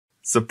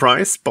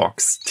Surprise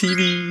Box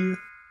TV.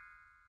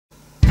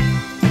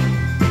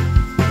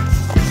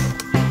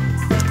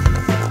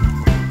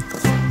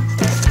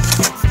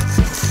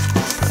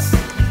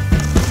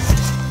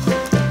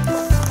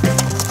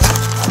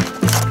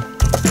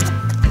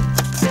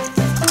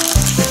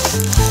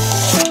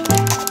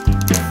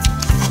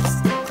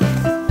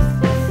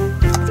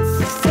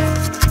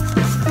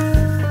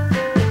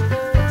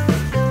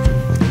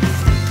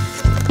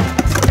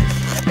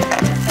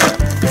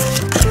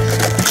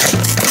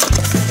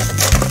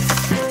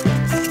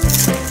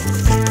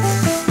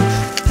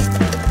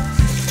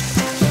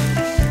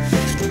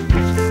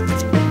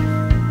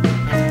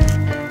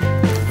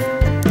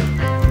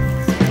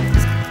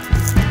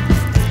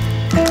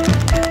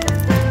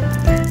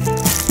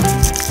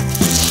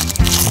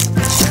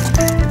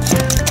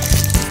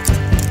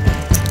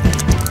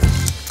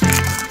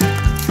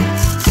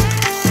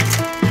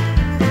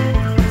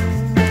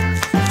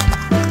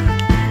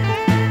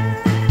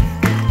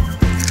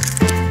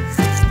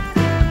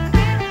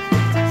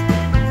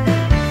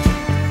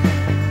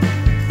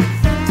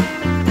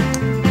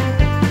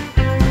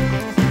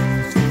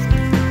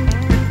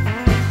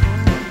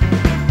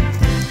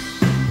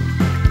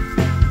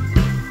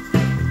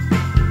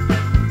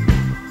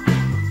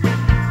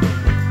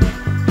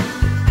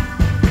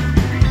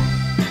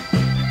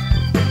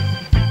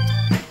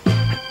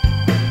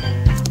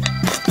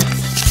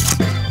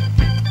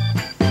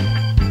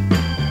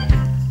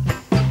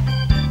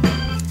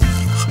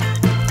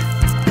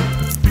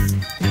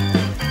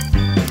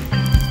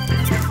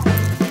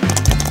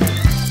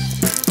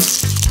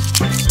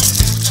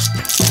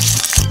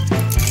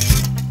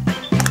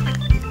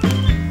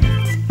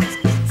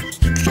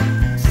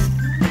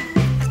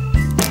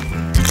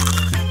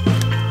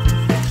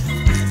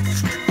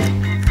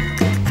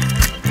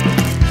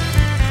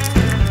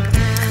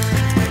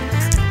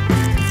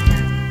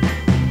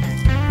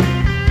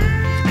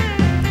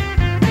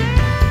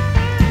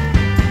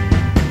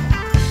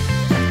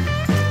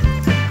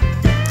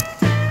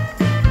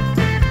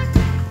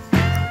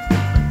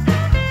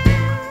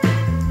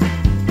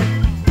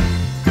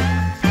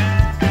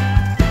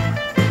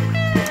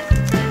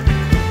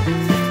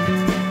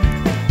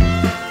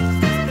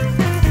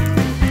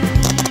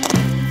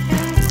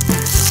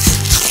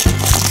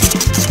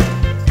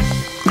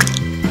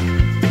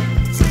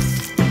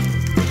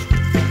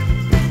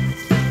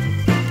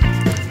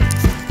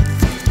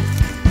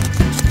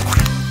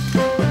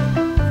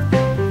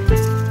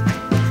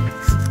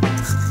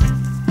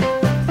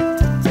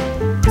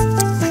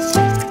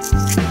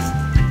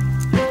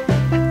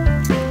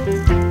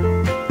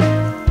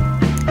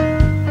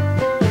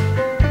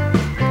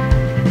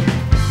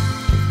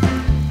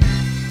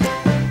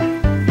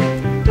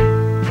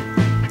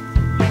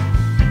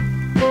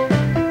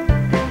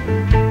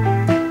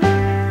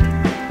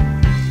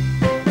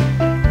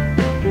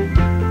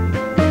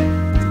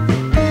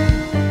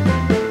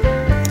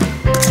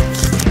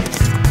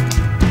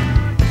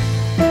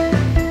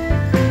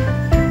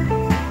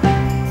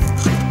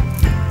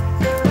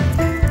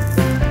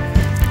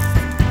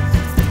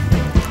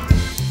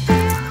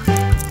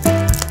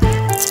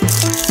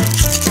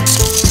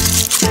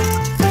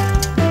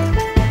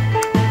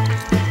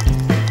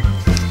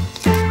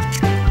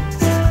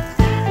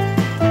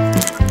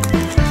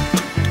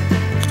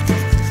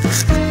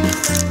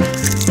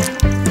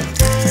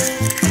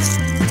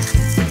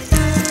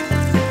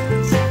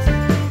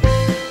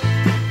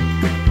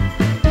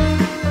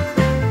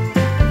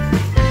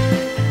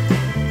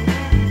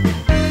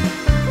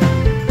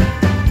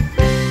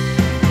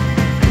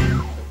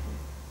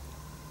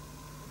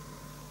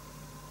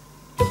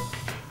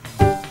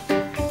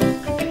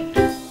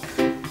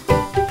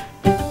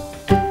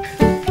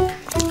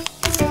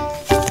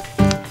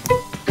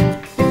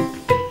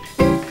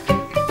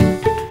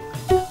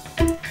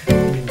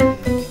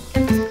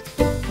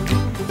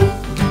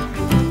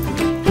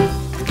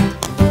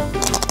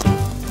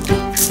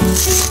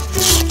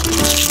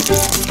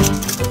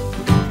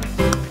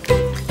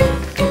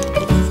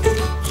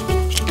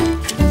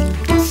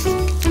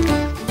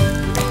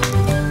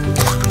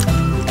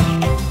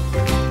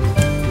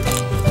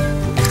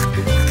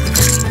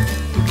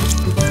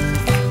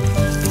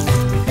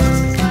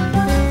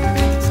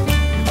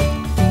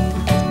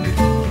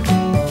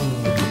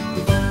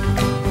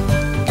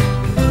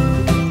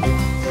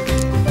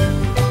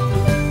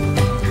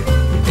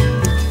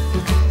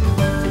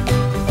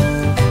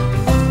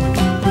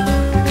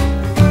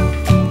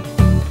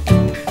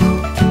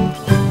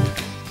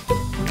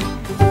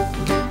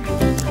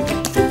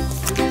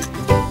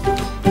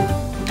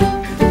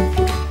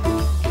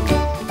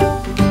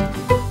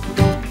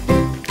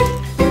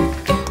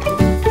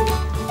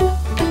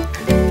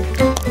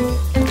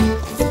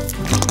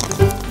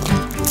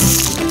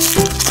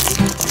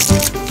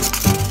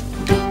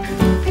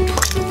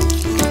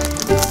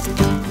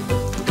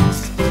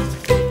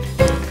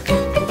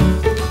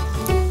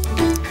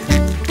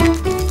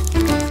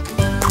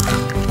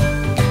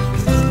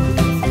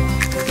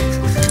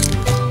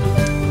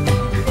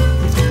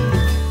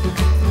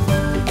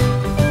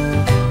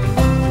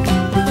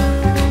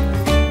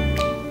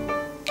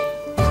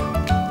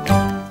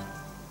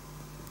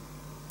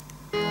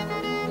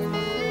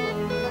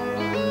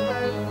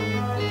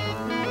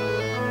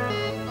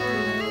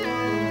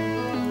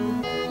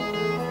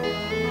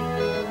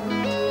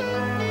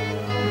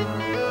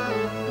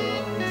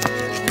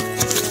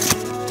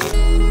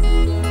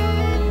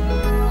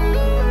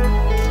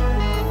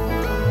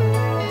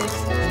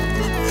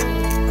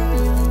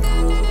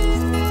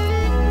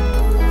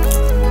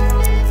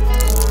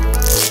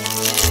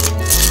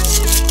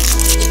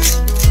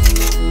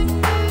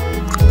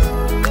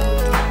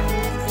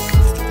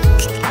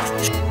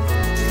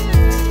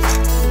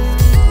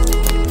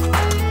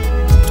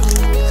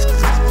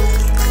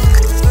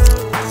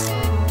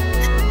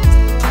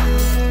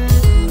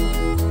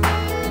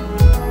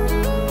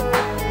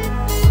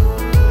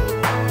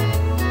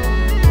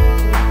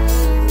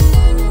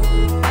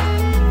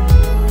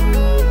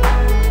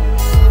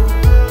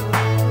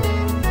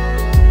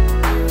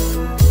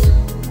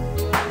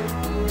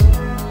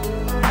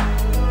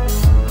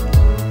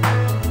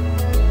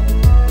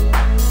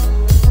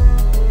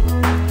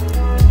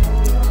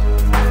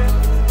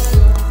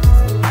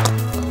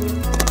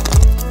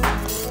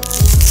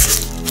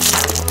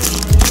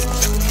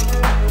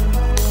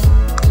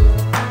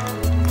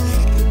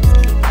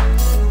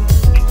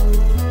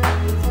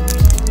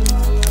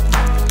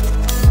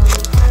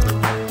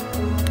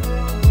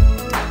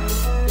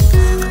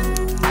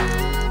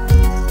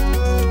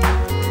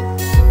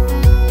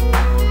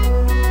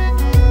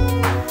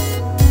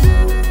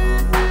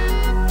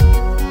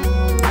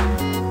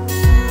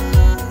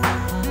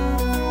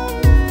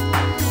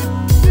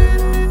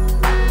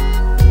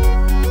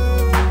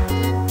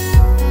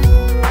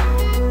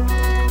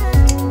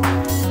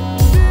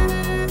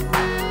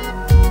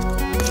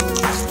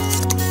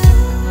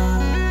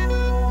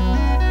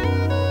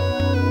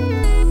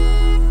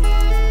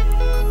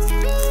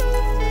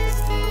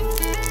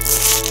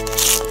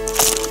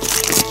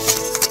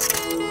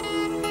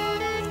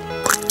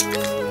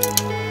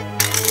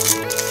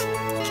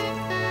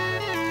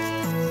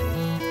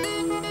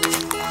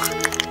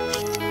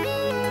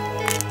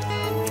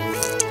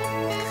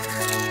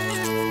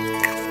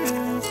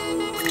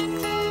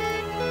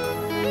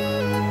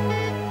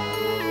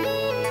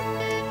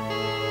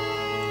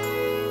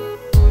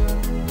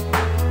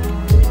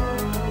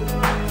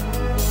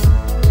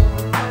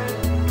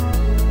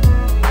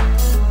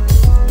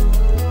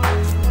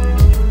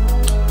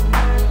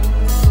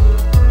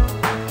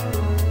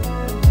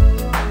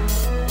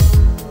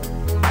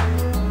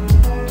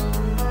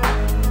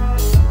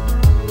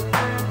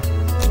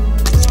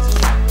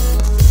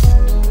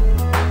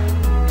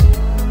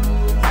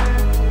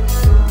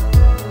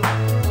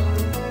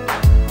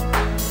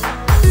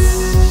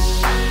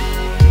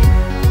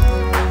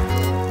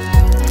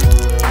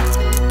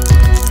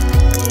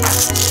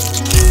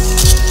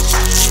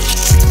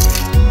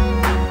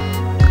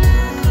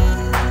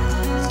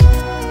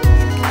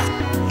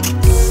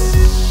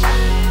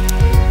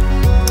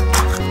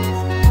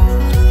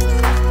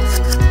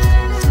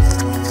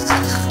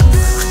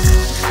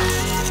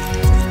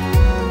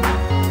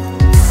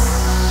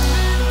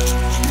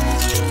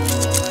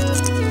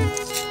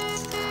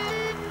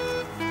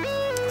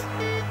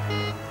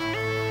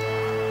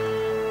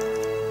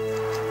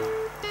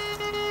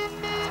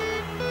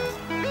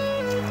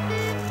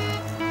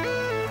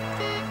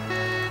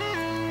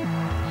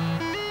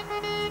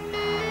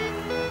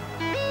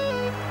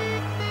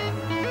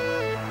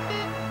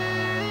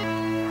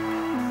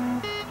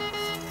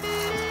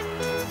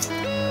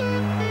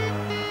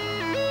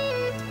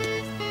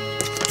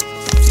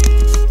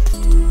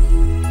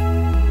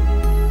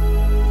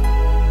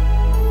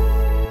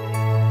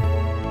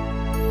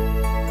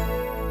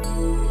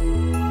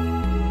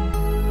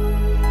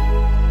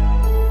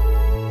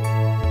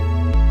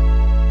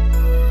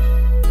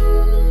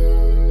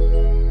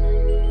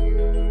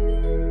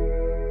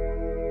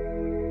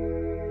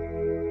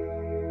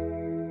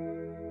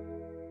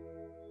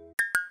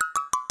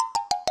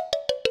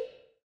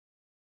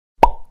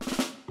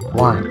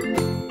 1,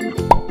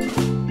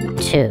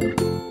 2,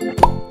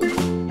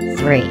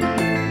 3,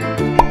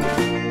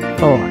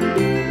 4,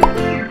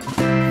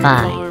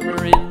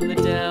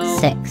 5,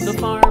 6, 7.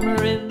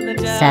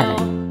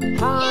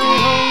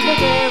 Hi-ho the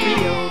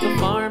dairy-o, the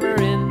farmer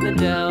in the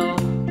dell.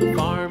 The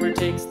farmer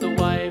takes the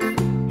wife,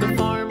 the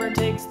farmer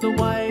takes the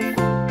wife.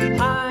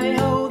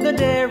 Hi-ho the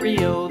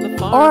dairy-o, the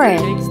farmer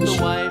takes the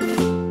wife.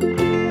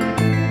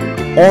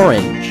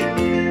 Orange.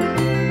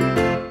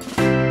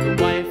 The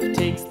wife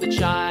takes the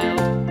child,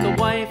 the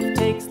wife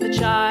takes the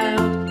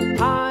child.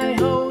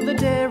 Hi-ho the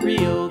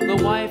dairy-o, the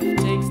wife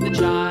takes the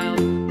child.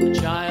 The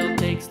child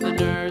takes the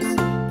nurse,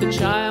 the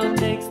child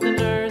takes the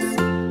nurse.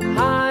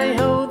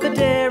 Hi-ho the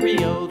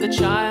dairy-o, the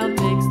child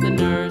takes the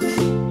nurse.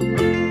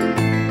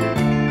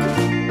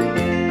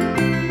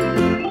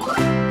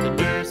 The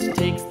nurse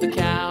takes the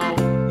cow,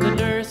 the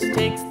nurse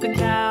takes the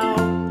cow.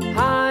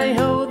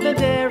 Hi-ho the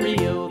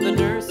dairy-o, the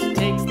nurse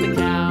takes the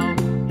cow.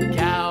 The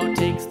cow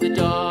takes the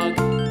dog,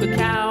 the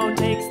cow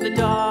takes the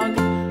dog.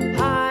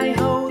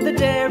 Hi-ho the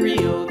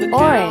dairy-o, the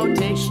cow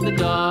takes the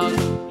dog.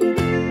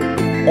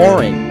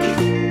 Orange.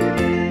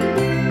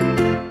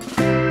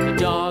 The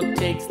dog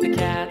takes the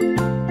cat,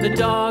 the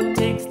dog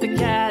takes the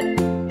cat.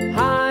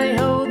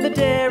 Hi-ho the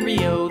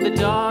dairy-o, the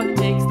dog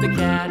takes the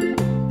cat.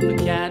 The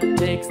cat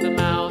takes the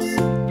mouse,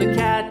 the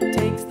cat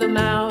takes the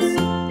mouse.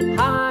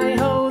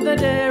 Hi-ho the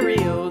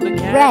dairy-o, the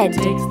cat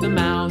takes the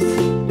mouse.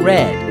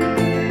 Red.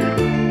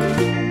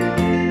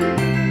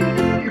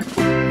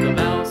 The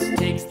mouse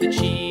takes the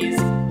cheese,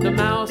 the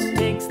mouse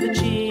takes the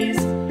cheese.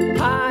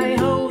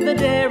 Hi-ho the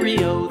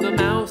dairy-o, the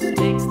mouse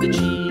takes the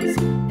cheese.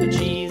 The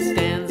cheese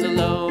stands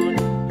alone,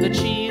 the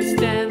cheese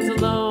stands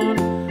alone.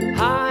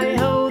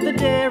 Hi-ho the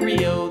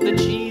dairy-o, the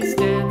cheese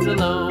stands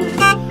alone.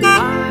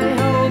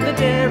 Hi-ho the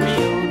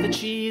dairy-o, the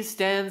cheese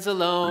stands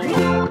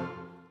alone.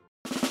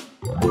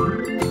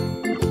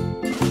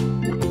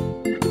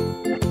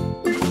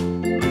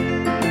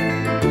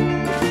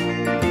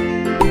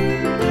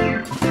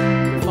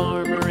 The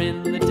farmer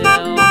in the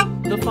dell,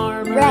 the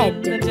farmer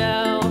in the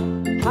dell.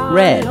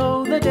 Red.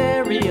 Hi-ho the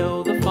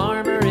dairy-o, the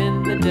farmer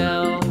in the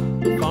dell.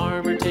 The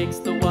farmer takes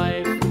the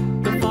wife,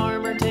 the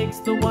farmer takes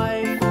the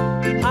wife.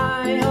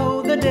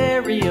 Hi-ho the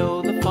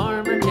dairy-o, the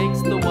farmer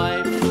takes the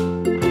wife.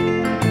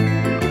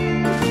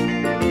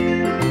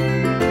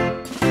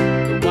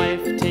 The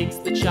wife takes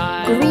the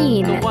child,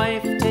 Green. the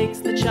wife takes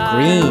the child.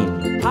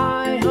 Green.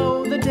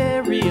 Hi-ho the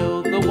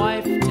dairy-o, the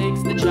wife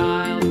takes the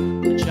child.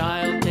 The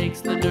child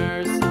takes the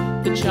nurse,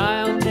 the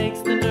child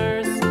takes the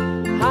nurse.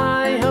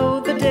 Hi-ho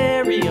the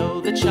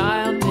dairy-o, the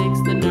child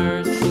takes the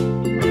nurse.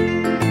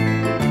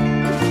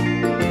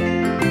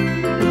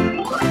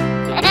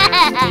 The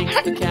nurse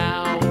takes the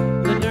cow,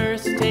 the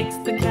nurse takes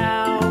the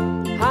cow.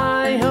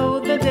 Hi-ho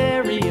the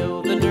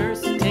dairy-o, the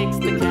nurse takes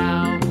the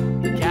cow.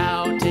 The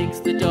cow takes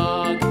the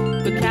dog,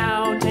 the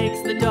cow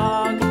takes the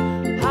dog.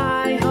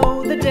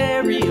 Hi-ho the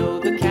dairy-o,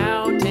 the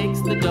cow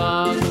takes the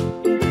dog.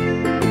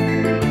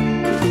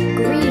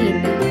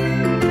 Green.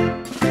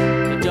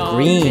 The dog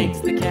Green. takes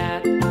the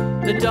cat,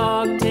 the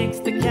dog takes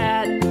the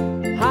cat.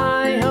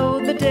 Hi-ho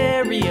the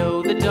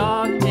dairy-o, the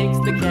dog takes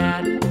the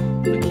cat.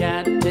 The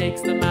cat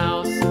takes the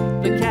mouse,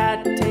 the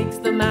cat takes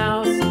the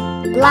mouse.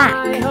 Black.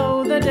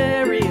 Hi-ho the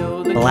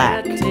dairy-o, the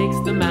Black. cat takes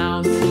the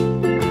mouse.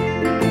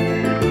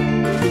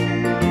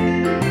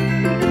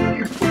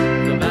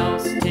 The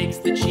mouse takes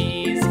the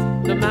cheese,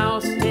 the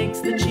mouse takes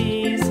the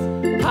cheese.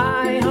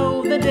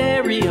 Hi-ho the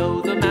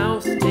dairy-o, the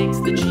mouse takes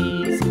the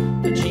cheese.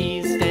 The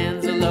cheese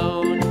stands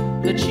alone,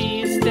 the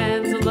cheese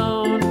stands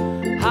alone.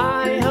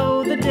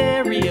 Hi-ho the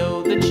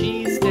dairy-o, the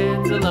cheese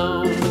stands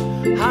alone.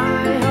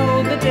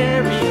 Hi-ho the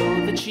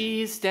dairy-o, the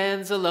cheese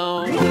stands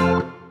alone.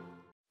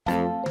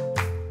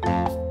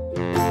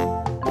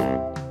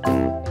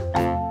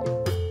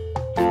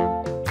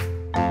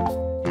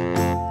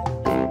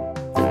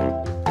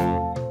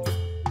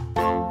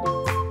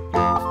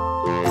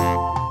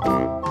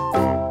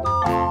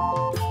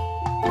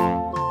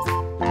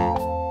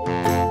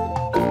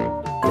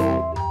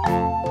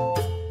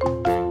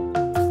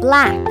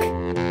 Black.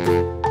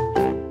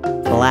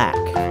 Black.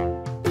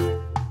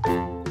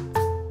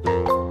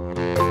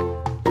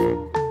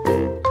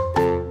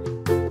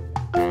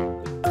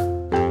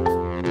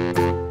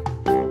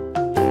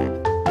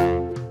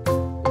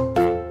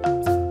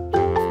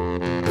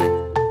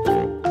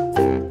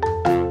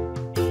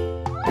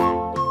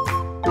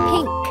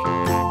 Pink.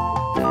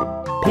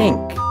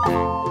 Pink.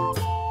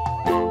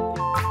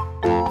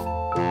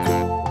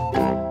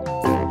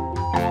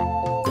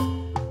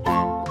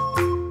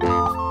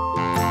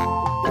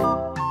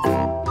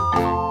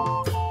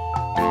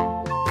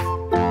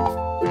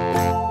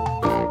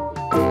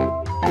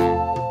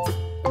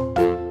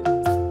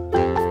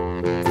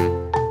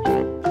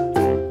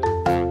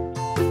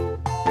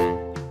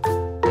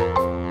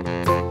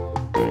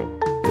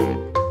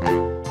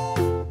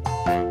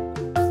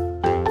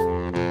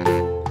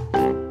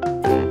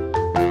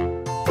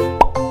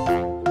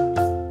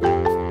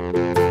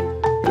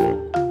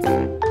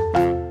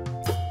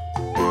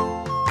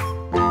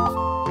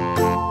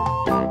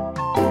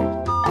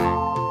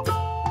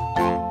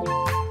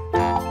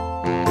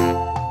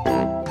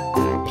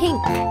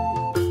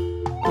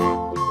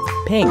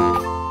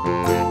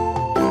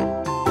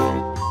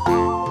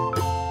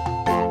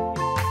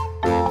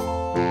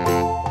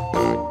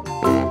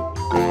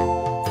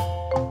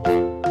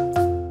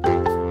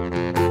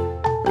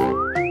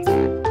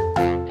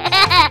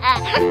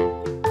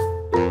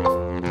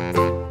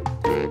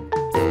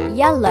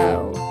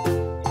 yellow,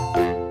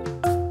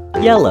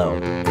 yellow,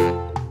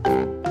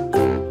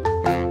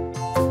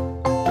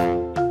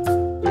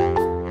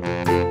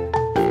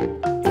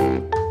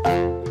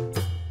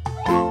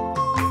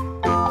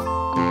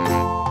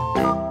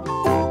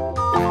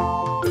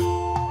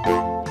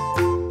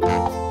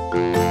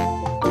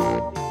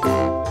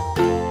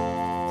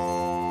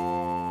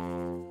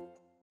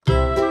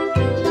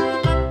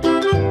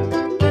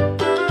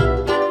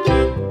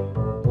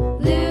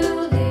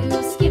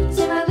 Lulu, skip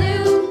to my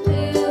Lou,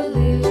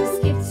 Lulu,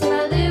 skip to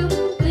my Lou,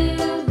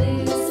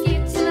 Lulu,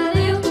 skip to my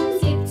Lou,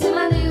 skip to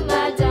my Lou,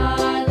 my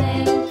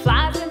darling.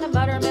 Flies in the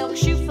buttermilk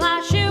shoe,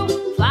 fly shoe.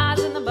 Flies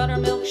in the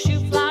buttermilk shoe,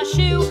 fly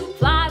shoe.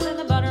 Flies in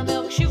the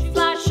buttermilk shoe,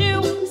 fly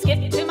shoe.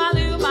 Skip to my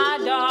Lou, my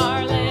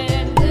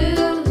darling.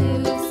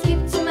 Lulu,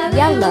 skip to my Lou,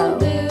 Yellow.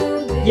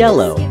 Lulu,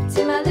 Yellow. skip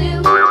to my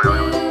Lou,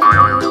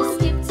 Lulu,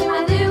 skip to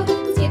my Lou,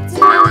 skip to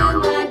my Lou,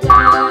 my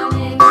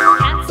darling.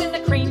 Cats in the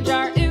cream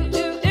jar, ooh,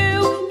 ooh,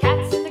 ooh.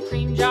 Cats in the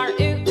cream jar,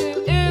 ooh,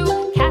 ooh,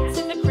 ooh. Cats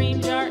in the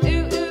cream jar, ooh,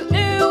 ooh,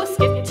 ooh.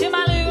 Skip to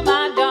my Lou,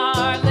 my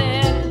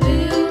darling.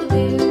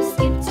 Lulu,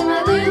 skip to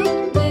my Lou,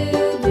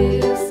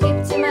 Lulu, skip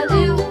to my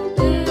Lou,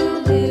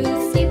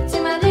 Lulu, skip to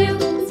my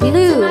Lou, skip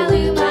to my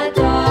Lou, my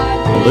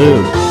darling.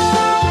 blue,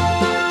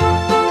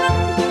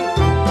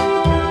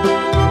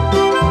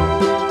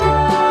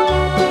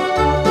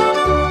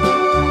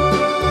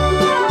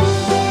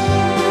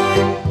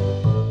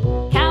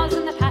 Cows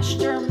in the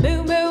pasture,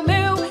 moo, moo,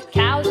 moo.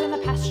 Cows in the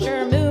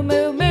pasture, moo,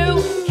 moo,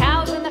 moo.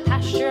 Cows in the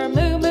pasture,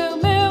 moo, moo,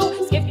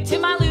 moo. Skip to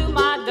my Lou,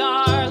 my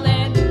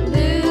darling.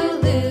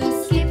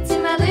 Lulu, skip to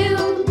my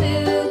Lou,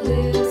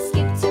 Lulu,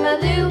 skip to my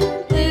Lou,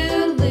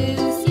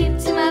 Lulu, skip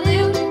to my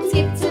Lou,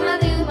 skip to my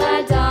Lou,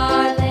 my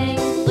darling.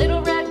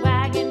 Little red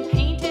wagon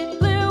painted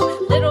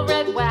blue. Little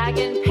red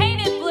wagon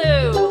painted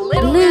blue.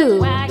 Little Blue. red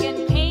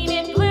wagon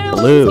painted blue.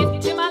 Blue. Skip